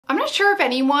I'm not sure if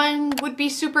anyone would be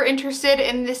super interested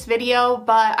in this video,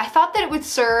 but I thought that it would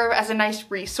serve as a nice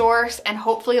resource and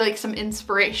hopefully like some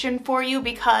inspiration for you,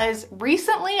 because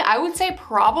recently I would say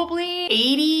probably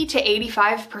 80 to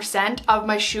 85% of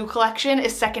my shoe collection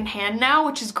is secondhand now,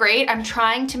 which is great. I'm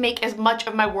trying to make as much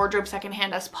of my wardrobe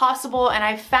secondhand as possible, and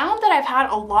I found that I've had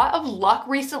a lot of luck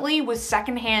recently with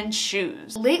secondhand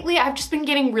shoes. Lately, I've just been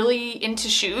getting really into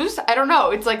shoes. I don't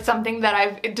know, it's like something that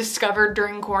I've discovered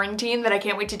during quarantine that I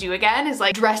can't wait to do again, is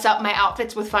like dress up my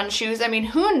outfits with fun shoes. I mean,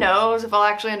 who knows if I'll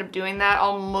actually end up doing that.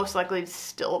 I'll most likely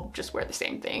still just wear the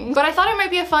same thing. But I thought it might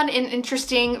be a fun and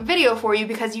interesting video for you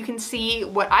because you can see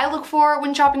what I look for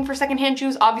when shopping for secondhand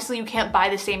shoes. Obviously, you can't buy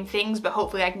the same things, but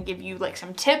hopefully I can give you like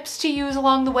some tips to use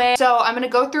along the way. So I'm gonna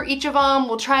go through each of them,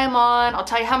 we'll try them on, I'll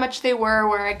tell you how much they were,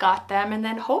 where I got them, and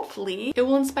then hopefully it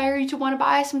will inspire you to want to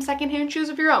buy some secondhand shoes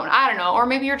of your own. I don't know, or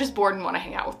maybe you're just bored and want to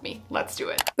hang out with me. Let's do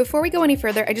it. Before we go any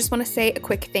further, I just want to say a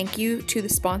quick thank you to the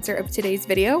sponsor of today's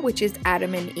video, which is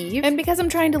Adam and Eve. And because I'm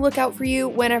trying to look out for you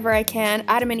whenever I can,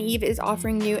 Adam and Eve is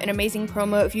offering you an amazing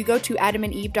promo. If you go to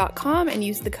adamandeve.com and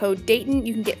use the code Dayton,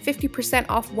 you can get 50%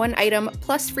 off one item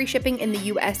plus free shipping in the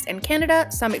US and Canada.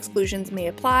 Some exclusions may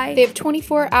apply. They have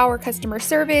 24-hour customer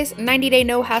service, 90-day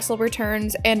no-hassle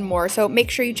returns, and more. So make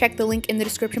sure you check the link in the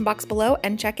description box below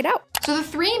and check it out. So the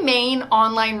three main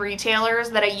online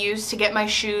retailers that I use to get my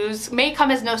shoes may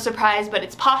come as no surprise, but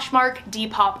it's Poshmark,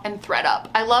 Depop, and ThredUp.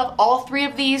 I love all three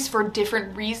of these for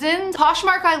different reasons.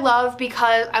 Poshmark I love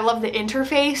because I love the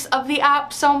interface of the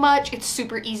app so much. It's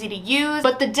super easy to use,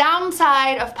 but the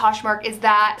downside of Poshmark is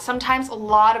that sometimes a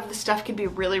lot of the stuff can be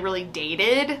really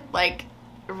dated, like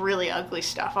really ugly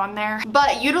stuff on there.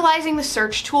 But utilizing the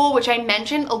search tool, which I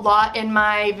mentioned a lot in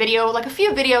my video, like a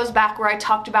few videos back where I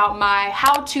talked about my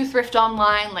how to thrift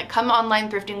online, like come online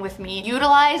thrifting with me,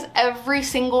 utilize every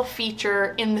single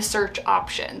feature in the search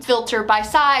options. Filter by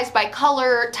size, by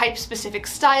color, type specific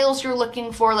styles you're looking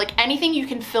for, like anything you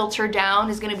can filter down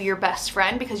is gonna be your best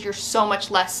friend because you're so much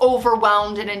less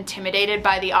overwhelmed and intimidated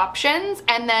by the options.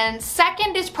 And then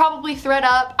second is probably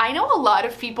ThredUp. I know a lot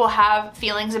of people have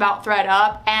feelings about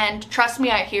ThredUp, and trust me,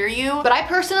 I hear you, but I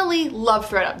personally love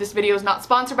ThredUp. This video is not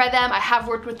sponsored by them. I have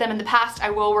worked with them in the past.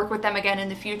 I will work with them again in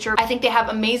the future. I think they have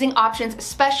amazing options,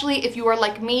 especially if you are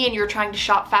like me and you're trying to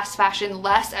shop fast fashion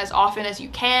less as often as you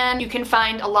can. You can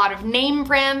find a lot of name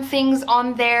brand things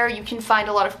on there. You can find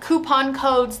a lot of coupon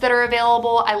codes that are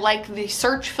available. I like the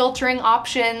search filtering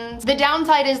options. The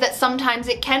downside is that sometimes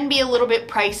it can be a little bit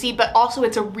pricey, but also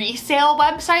it's a resale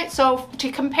website. So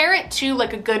to compare it to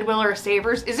like a Goodwill or a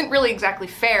Savers isn't really exactly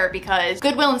fair, because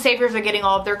Goodwill and Savers are getting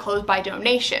all of their clothes by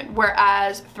donation,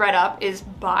 whereas ThredUp is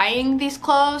buying these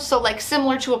clothes. So like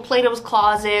similar to a Plato's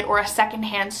Closet or a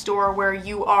secondhand store where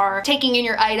you are taking in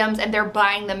your items and they're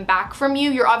buying them back from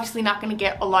you, you're obviously not going to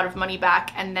get a lot of money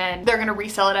back and then they're going to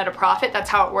resell it at a profit. That's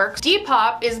how it works.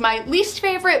 Depop is my least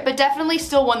favorite, but definitely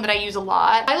still one that I use a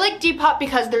lot. I like Depop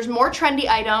because there's more trendy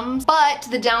items, but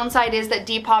the downside is that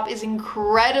Depop is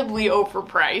incredibly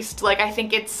overpriced. Like I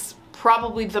think it's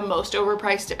probably the most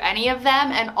overpriced of any of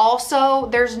them, and also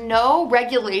there's no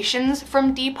regulations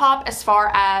from Depop as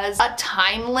far as a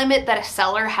time limit that a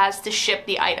seller has to ship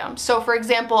the item. So for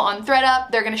example, on ThredUp,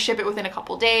 they're gonna ship it within a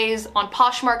couple days. On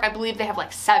Poshmark, I believe they have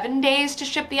like 7 days to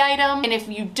ship the item, and if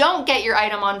you don't get your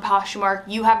item on Poshmark,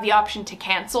 you have the option to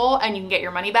cancel and you can get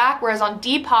your money back, whereas on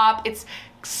Depop, it's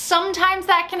sometimes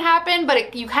that can happen,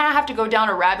 but you kind of have to go down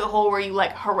a rabbit hole where you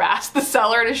like harass the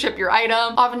seller to ship your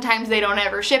item. Oftentimes they don't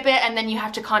ever ship it, and then you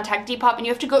have to contact Depop and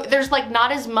you have to go, there's like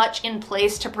not as much in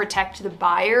place to protect the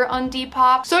buyer on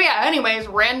Depop. So yeah, anyways,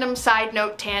 random side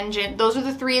note tangent. Those are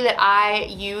the three that I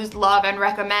use, love, and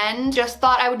recommend. Just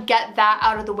thought I would get that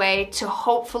out of the way to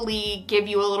hopefully give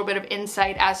you a little bit of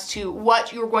insight as to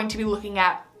what you're going to be looking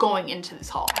at going into this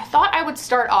haul. I thought I would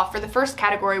start off for the first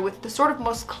category with the sort of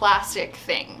most classic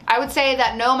thing. I would say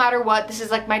that no matter what, this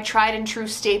is like my tried and true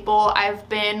staple. I've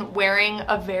been wearing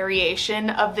a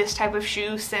variation of this type of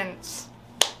shoe since,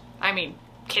 I mean,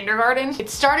 kindergarten. It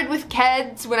started with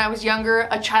Keds when I was younger,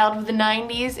 a child of the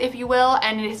 90s, if you will,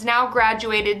 and it has now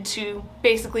graduated to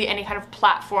basically any kind of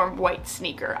platform white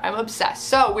sneaker. I'm obsessed.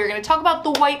 So we're gonna talk about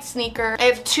the white sneaker. I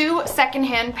have two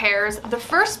secondhand pairs. The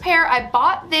first pair, I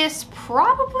bought this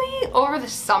probably over the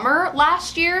summer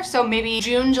last year, so maybe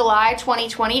June, July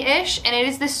 2020-ish, and it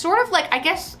is this sort of like, I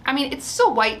guess, I mean, it's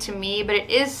still white to me, but it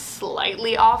is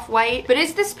slightly off-white, but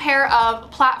it's this pair of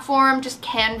platform, just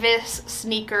canvas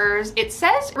sneakers. It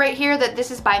says says right here that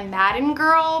this is by Madden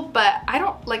Girl, but I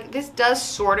don't, like, this does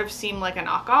sort of seem like a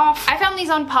knockoff. I found these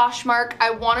on Poshmark.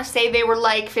 I want to say they were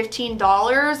like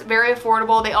 $15, very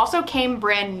affordable. They also came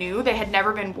brand new. They had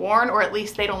never been worn, or at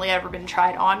least they'd only ever been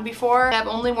tried on before. I've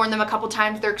only worn them a couple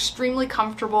times. They're extremely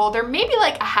comfortable. They're maybe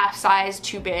like a half size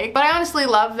too big, but I honestly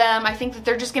love them. I think that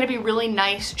they're just gonna be really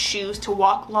nice shoes to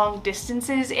walk long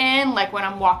distances in, like when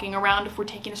I'm walking around, if we're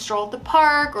taking a stroll at the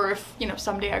park, or if, you know,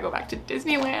 someday I go back to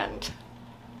Disneyland.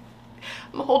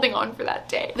 I'm holding on for that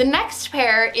day. The next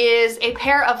pair is a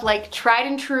pair of like tried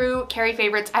and true Carrie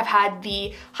favorites. I've had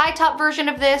the high top version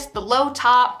of this, the low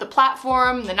top, the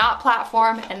platform, the not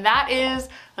platform, and that is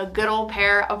a good old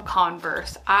pair of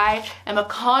Converse. I am a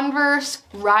Converse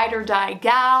ride or die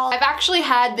gal. I've actually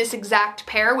had this exact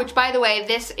pair, which by the way,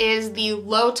 this is the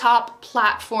low top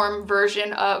platform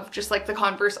version of just like the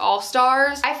Converse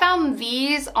All-Stars. I found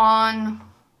these on,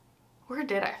 where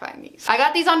did I find these? I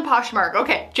got these on Poshmark.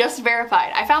 Okay, just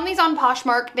verified. I found these on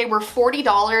Poshmark. They were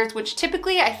 $40, which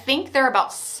typically I think they're about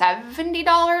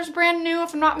 $70 brand new,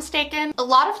 if I'm not mistaken. A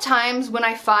lot of times when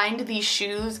I find these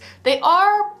shoes, they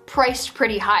are priced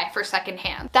pretty high for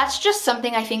secondhand. That's just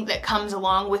something I think that comes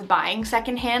along with buying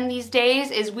secondhand these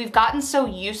days, is we've gotten so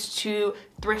used to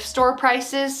thrift store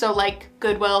prices, so like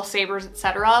Goodwill, Savers,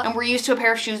 etc. And we're used to a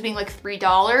pair of shoes being like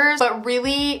 $3, but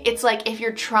really it's like if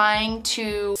you're trying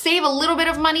to save a little bit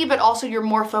of money, but also you're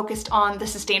more focused on the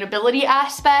sustainability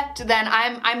aspect, then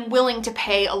I'm willing to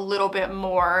pay a little bit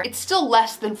more. It's still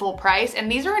less than full price, and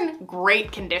these are in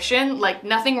great condition, like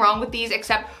nothing wrong with these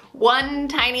except one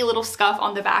tiny little scuff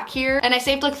on the back here, and I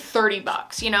saved like 30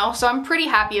 bucks, you know? So I'm pretty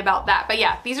happy about that. But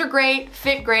yeah, these are great,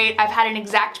 fit great. I've had an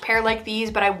exact pair like these,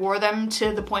 but I wore them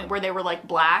to the point where they were like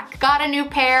black. Got a new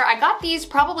pair. I got these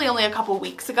probably only a couple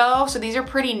weeks ago, so these are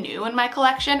pretty new in my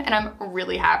collection, and I'm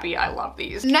really happy. I love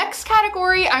these. Next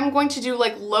category, I'm going to do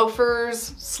like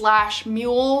loafers slash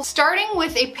mules, starting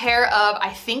with a pair of, I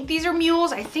think these are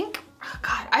mules. I think,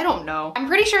 God, I don't know. I'm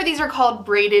pretty sure these are called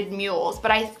braided mules, but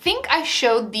I think I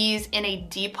showed these in a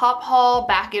Depop haul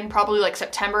back in probably like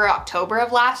September or October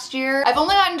of last year. I've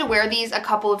only gotten to wear these a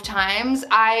couple of times.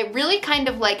 I really kind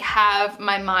of like have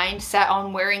my mind set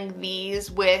on wearing these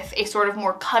with a sort of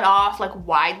more cut off, like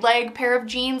wide leg pair of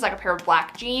jeans, like a pair of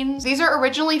black jeans. These are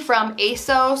originally from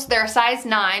ASOS. They're a size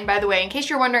 9, by the way. In case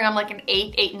you're wondering, I'm like an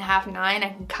 8, 8.5, 9. I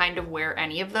can kind of wear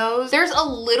any of those. There's a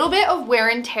little bit of wear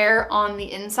and tear on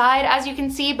the inside, as you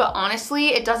can see, but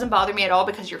honestly, it doesn't bother me at all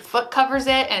because your foot covers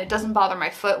it, and it doesn't bother my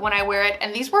foot when I wear it.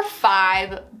 And these were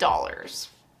 $5.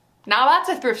 Now that's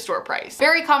a thrift store price.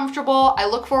 Very comfortable. I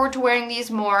look forward to wearing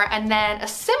these more. And then a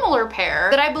similar pair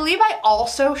that I believe I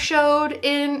also showed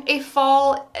in a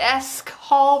fall-esque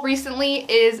haul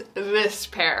recently is this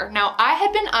pair. Now I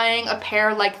had been eyeing a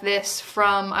pair like this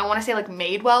from, I want to say like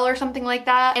Madewell or something like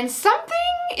that, and something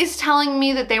is telling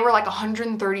me that they were like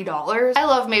 $130. I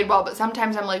love Madewell, but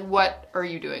sometimes I'm like, what are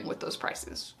you doing with those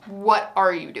prices? What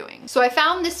are you doing? So I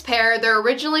found this pair. They're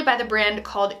originally by the brand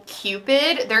called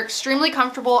Cupid. They're extremely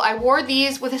comfortable. I wore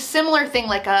these with a similar thing,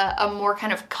 like a more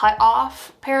kind of cut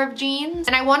off pair of jeans.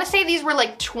 And I want to say these were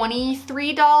like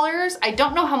 $23. I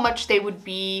don't know how much they would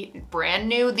be brand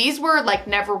new. These were like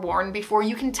never worn before.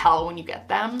 You can tell when you get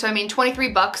them. So I mean,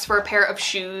 23 bucks for a pair of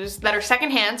shoes that are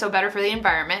secondhand, so better for the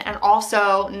environment, and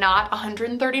also not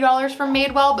 $130 from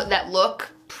Madewell, but that look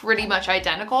pretty much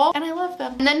identical, and I love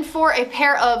them. And then for a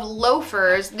pair of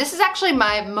loafers, this is actually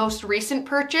my most recent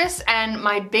purchase and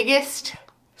my biggest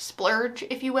splurge,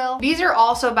 if you will. These are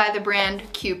also by the brand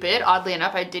Cupid. Oddly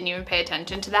enough, I didn't even pay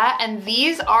attention to that. And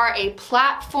these are a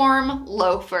platform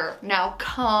loafer. Now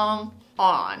come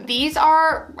on. These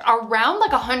are around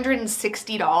like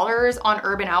 $160 on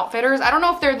Urban Outfitters. I don't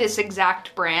know if they're this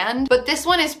exact brand, but this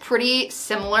one is pretty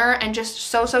similar and just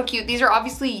so cute. These are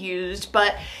obviously used,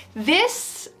 but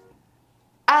this,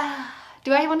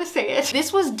 do I want to say it?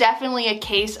 This was definitely a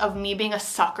case of me being a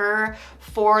sucker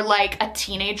for like a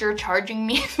teenager charging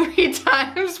me 3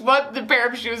 times what the pair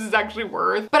of shoes is actually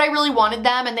worth. But I really wanted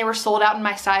them, and they were sold out in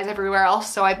my size everywhere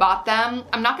else, so I bought them.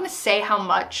 I'm not gonna say how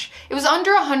much. It was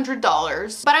under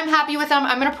 $100, but I'm happy with them.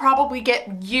 I'm gonna probably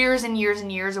get years and years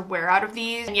and years of wear out of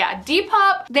these. And yeah,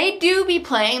 Depop, they do be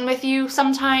playing with you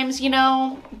sometimes, you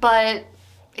know, but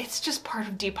it's just part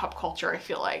of Depop culture, I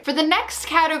feel like. For the next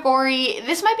category,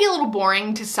 this might be a little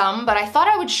boring to some, but I thought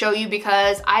I would show you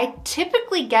because I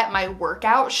typically get my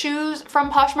workout shoes from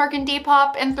Poshmark and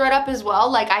Depop and ThredUp as well.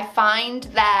 Like, I find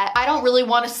that I don't really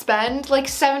want to spend like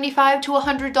 $75 to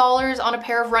 $100 on a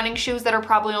pair of running shoes that are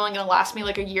probably only gonna last me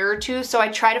like a year or two, so I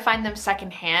try to find them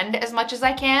secondhand as much as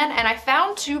I can, and I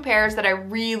found 2 pairs that I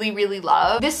really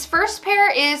love. This first pair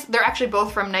is, they're actually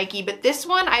both from Nike, but this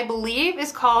one I believe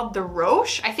is called the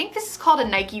Roche. Roche. I think this is called a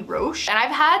Nike Roche, and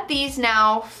I've had these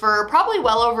now for probably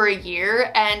well over a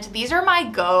year, and these are my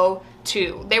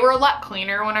go-to. They were a lot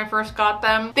cleaner when I first got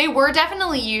them. They were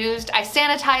definitely used. I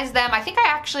sanitized them. I think I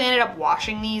actually ended up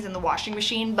washing these in the washing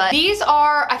machine, but these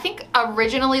are, I think,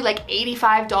 originally like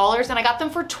 $85, and I got them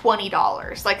for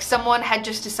 $20. Like someone had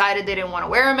just decided they didn't want to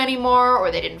wear them anymore,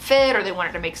 or they didn't fit, or they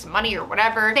wanted to make some money or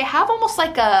whatever. They have almost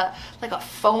like a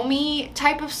foamy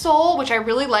type of sole, which I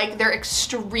really like. They're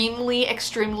extremely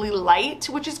light,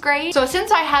 which is great. So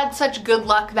since I had such good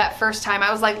luck that first time,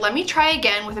 I was like, let me try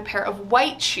again with a pair of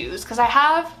white shoes, because I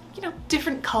have, you know,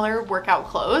 different color workout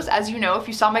clothes. As you know, if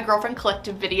you saw my girlfriend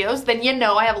collective videos, then you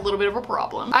know I have a little bit of a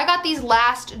problem. I got these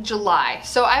last July,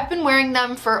 so I've been wearing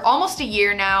them for almost a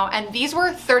year now, and these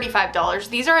were $35.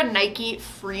 These are a Nike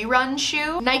free run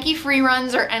shoe. Nike free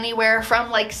runs are anywhere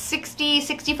from like $60,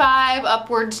 $65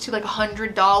 upwards to like $100,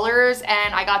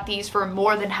 and I got these for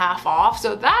more than half off,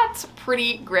 so that's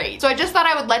pretty great. So I just thought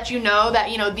I would let you know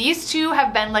that, you know, these two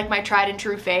have been like my tried and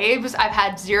true faves. I've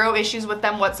had zero issues with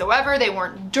them whatsoever. They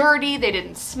weren't dirty, they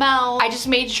didn't smell. I just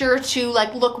made sure to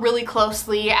like look really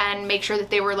closely and make sure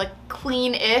that they were like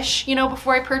clean-ish, you know,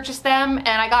 before I purchased them. And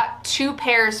I got two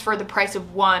pairs for the price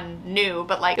of one new,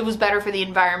 but like it was better for the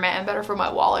environment and better for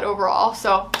my wallet overall.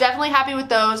 So definitely happy with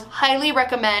those. Highly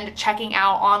recommend checking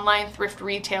out online thrift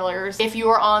retailers if you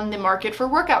are on the market for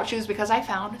workout shoes, because I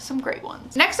found some great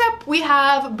ones. Next up, we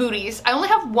have booties. I only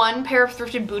have one pair of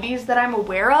thrifted booties that I'm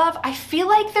aware of. I feel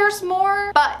like there's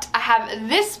more, but I have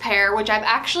this pair, which I've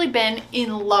actually been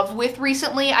in love with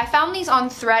recently. I found these on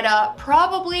ThredUp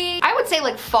probably, I would say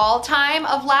like fall time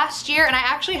of last year, and I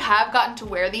actually have gotten to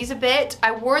wear these a bit.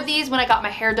 I wore these when I got my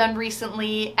hair done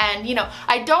recently, and you know,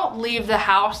 I don't leave the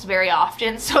house very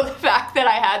often, so the fact that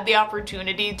I had the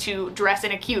opportunity to dress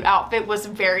in a cute outfit was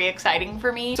very exciting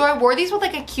for me. So I wore these with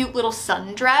like a cute little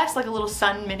sun dress, like a little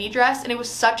sun mini dress, and it was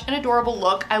such an adorable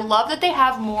look. I love that they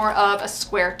have more of a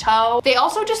square toe. They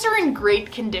also just are in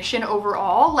great condition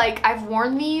overall. Like I've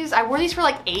worn these, I wore these for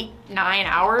like 8-9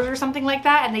 hours or something like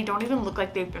that, and they don't even look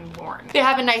like they've been worn. They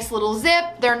have a nice little zip.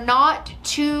 They're not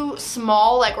too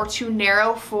small, like, or too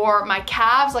narrow for my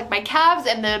calves. Like my calves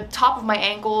and the top of my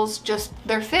ankles, just,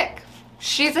 they're thick.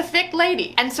 She's a thick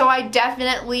lady. And so I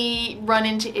definitely run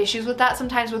into issues with that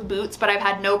sometimes with boots, but I've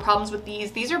had no problems with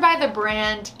these. These are by the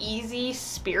brand Easy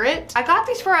Spirit. I got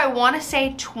these for, I want to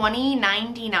say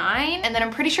 $20.99, and then I'm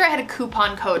pretty sure I had a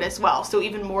coupon code as well, so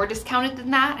even more discounted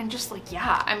than that. And just like,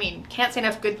 yeah, I mean, can't say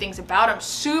enough good things about them.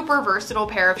 Super versatile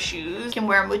pair of shoes. You can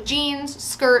wear them with jeans,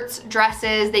 skirts,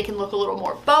 dresses. They can look a little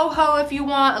more boho if you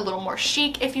want, a little more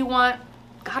chic if you want.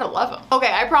 Gotta love them.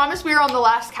 Okay, I promise we are on the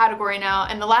last category now,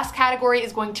 and the last category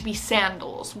is going to be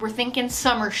sandals. We're thinking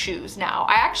summer shoes now.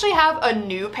 I actually have a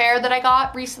new pair that I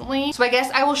got recently, so I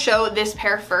guess I will show this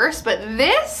pair first, but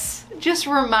this just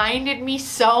reminded me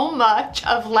so much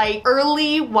of like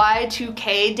early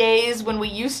Y2K days when we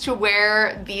used to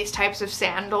wear these types of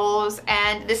sandals.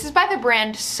 And this is by the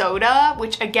brand Soda,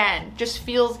 which again just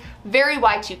feels very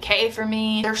Y2K for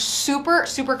me. They're super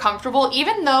comfortable,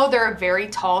 even though they're a very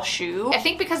tall shoe. I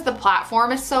think because the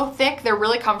platform is so thick, they're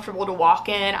really comfortable to walk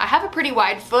in. I have a pretty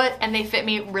wide foot and they fit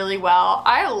me really well.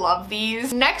 I love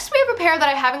these. Next, we have a pair that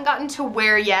I haven't gotten to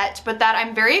wear yet, but that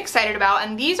I'm very excited about,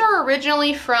 and these are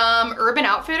originally from Urban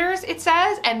Outfitters, it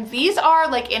says, and these are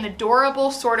like an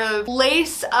adorable sort of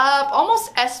lace up,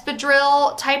 almost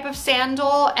espadrille type of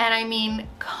sandal, and I mean,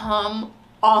 come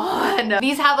on.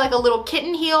 These have like a little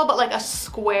kitten heel, but like a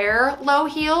square low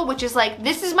heel, which is like,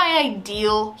 this is my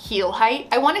ideal heel height.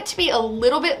 I want it to be a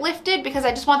little bit lifted because I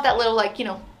just want that little, like, you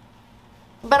know,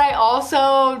 but I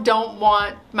also don't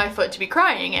want my foot to be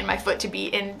crying and my foot to be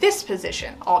in this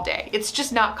position all day. It's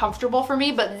just not comfortable for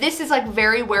me, but this is like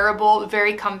very wearable,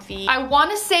 very comfy. I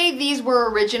want to say these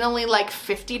were originally like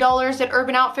 $50 at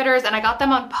Urban Outfitters, and I got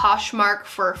them on Poshmark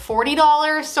for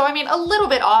 $40. So I mean, a little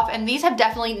bit off, and these have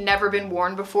definitely never been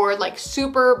worn before, like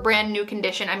super brand new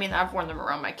condition. I mean, I've worn them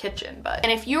around my kitchen, but,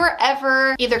 and if you are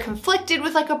ever either conflicted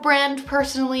with like a brand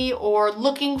personally or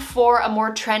looking for a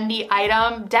more trendy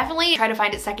item, definitely try to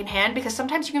find it secondhand, because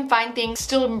sometimes you can find things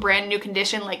still in brand new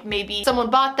condition, like maybe someone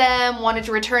bought them, wanted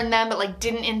to return them, but like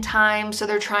didn't in time, so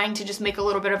they're trying to just make a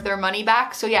little bit of their money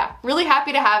back. So yeah, really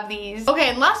happy to have these. Okay,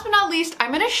 and last but not least,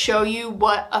 I'm gonna show you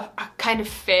what a kind of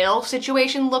fail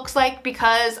situation looks like,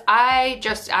 because I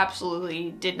just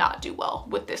absolutely did not do well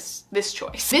with this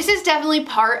choice. This is definitely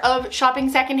part of shopping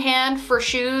secondhand for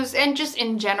shoes and just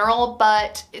in general,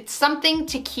 but it's something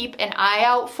to keep an eye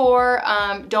out for.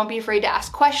 Don't be afraid to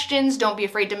ask questions. Don't be be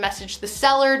afraid to message the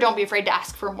seller. Don't be afraid to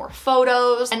ask for more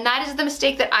photos. And that is the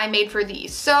mistake that I made for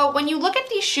these. So when you look at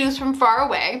these shoes from far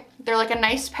away, they're like a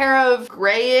nice pair of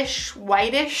grayish,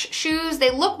 whitish shoes.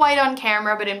 They look white on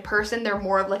camera, but in person, they're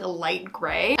more of like a light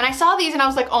gray. And I saw these and I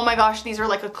was like, oh my gosh, these are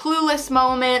like a Clueless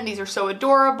moment. These are so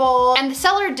adorable. And the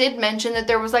seller did mention that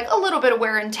there was like a little bit of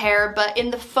wear and tear, but in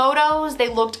the photos, they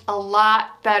looked a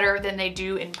lot better than they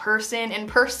do in person. In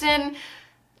person,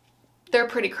 they're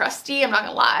pretty crusty, I'm not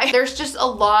gonna lie. There's just a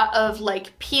lot of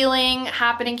like peeling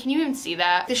happening. Can you even see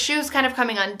that? The shoe's kind of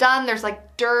coming undone. There's like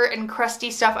dirt and crusty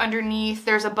stuff underneath.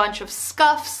 There's a bunch of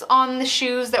scuffs on the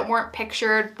shoes that weren't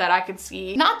pictured that I could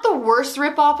see. Not the worst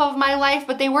ripoff of my life,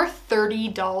 but they were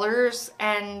 $30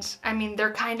 and I mean,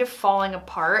 they're kind of falling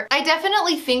apart. I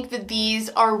definitely think that these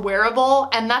are wearable,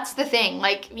 and that's the thing.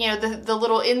 Like, you know, the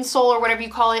little insole or whatever you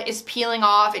call it is peeling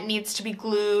off. It needs to be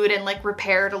glued and like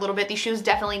repaired a little bit. These shoes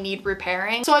definitely need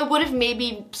repairing. So I would have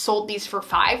maybe sold these for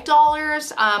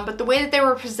 $5, but the way that they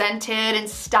were presented and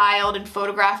styled and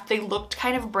photographed, they looked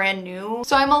kind of brand new.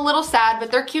 So I'm a little sad,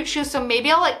 but they're cute shoes, so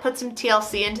maybe I'll like put some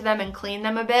TLC into them and clean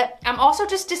them a bit. I'm also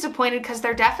just disappointed because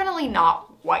they're definitely not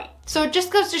white. So it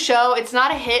just goes to show it's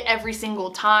not a hit every single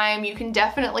time. You can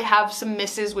definitely have some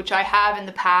misses, which I have in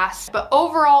the past. But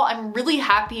overall, I'm really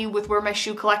happy with where my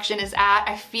shoe collection is at.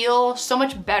 I feel so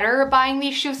much better buying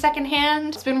these shoes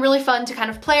secondhand. It's been really fun to kind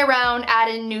of play around,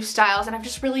 add in new styles, and I've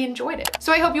just really enjoyed it.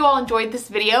 So I hope you all enjoyed this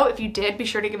video. If you did, be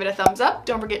sure to give it a thumbs up.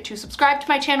 Don't forget to subscribe to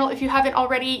my channel if you haven't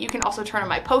already. You can also turn on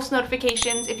my post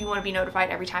notifications if you want to be notified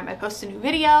every time I post a new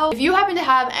video. If you happen to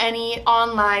have any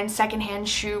online secondhand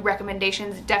shoe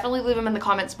recommendations, definitely leave them in the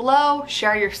comments below.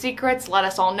 Share your secrets. Let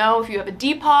us all know if you have a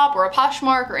Depop or a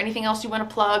Poshmark or anything else you want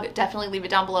to plug. Definitely leave it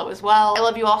down below as well. I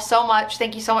love you all so much.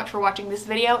 Thank you so much for watching this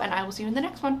video, and I will see you in the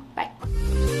next one. Bye.